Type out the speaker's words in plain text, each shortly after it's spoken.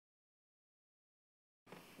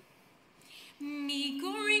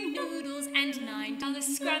and $9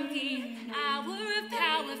 scrumpy. Hour of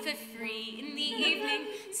power for free in the evening,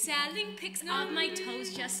 selling pics of my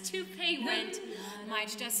toes just to pay rent.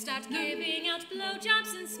 Might just start giving out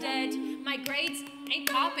blowjobs instead. My grades ain't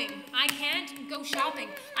popping, I can't go shopping.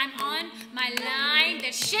 I'm on my line,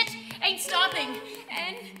 the shit ain't stopping.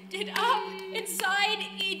 Ended up inside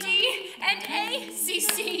ED, and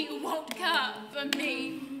ACC won't cover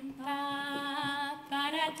me.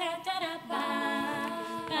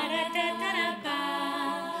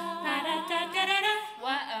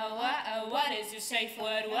 What is your safe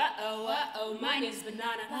word? Mine is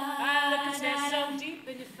banana. Look, 'cause they're so deep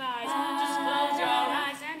in your thighs. Just close your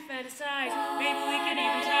eyes and fantasize. Maybe we could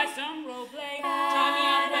even try some role play. Tie me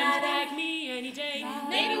up and drag me any day.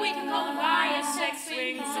 Maybe we can go and buy a sex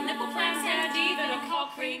ring, some nipple plants and even a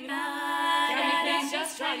cock ring. Can you please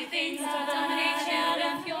just try new things? I'll dominate you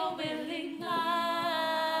if you're willing.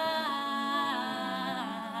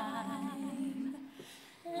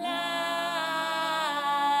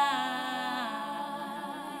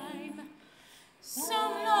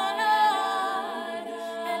 Some Lord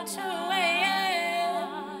at 2 a.m.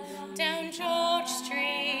 down George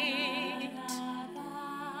Street.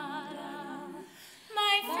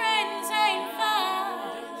 My friends ain't far.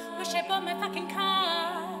 Wish I brought my fucking car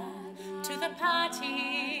to the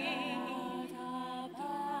party.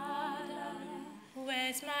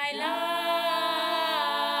 Where's my lime?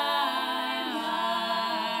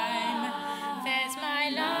 There's my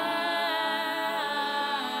lime.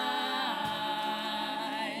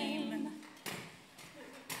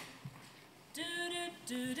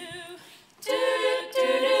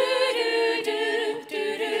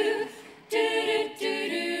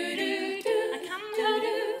 I come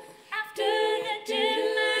home after the gym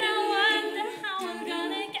and I wonder how I'm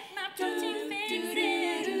gonna get my protein fix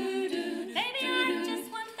in. Baby, I just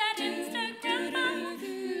want that Instagram bomb.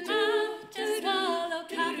 I'll just swallow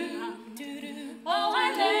cotton. Oh, I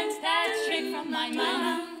learned that trick from my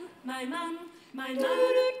mom. My mom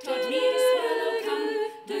taught me to swallow cum.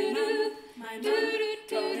 My mom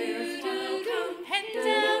taught me to swallow cum. Head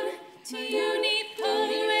down to uni pool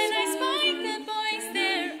when I spy the boys,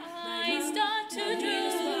 their eyes start to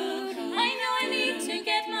drool. I know I need to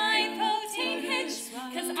get my protein hitch,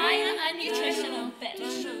 'cause I'm a nutritional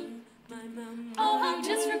bitch. Oh, I'll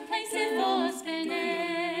just replace it for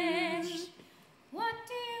spinach. What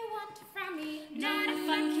do you want from me? Not a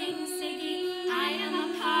fucking ciggy. I am a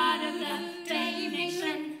part of the Day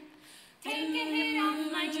Nation. Take a hit off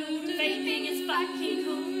my jewel. Vaping is fucking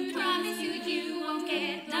cool. Promise you, you won't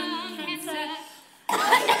get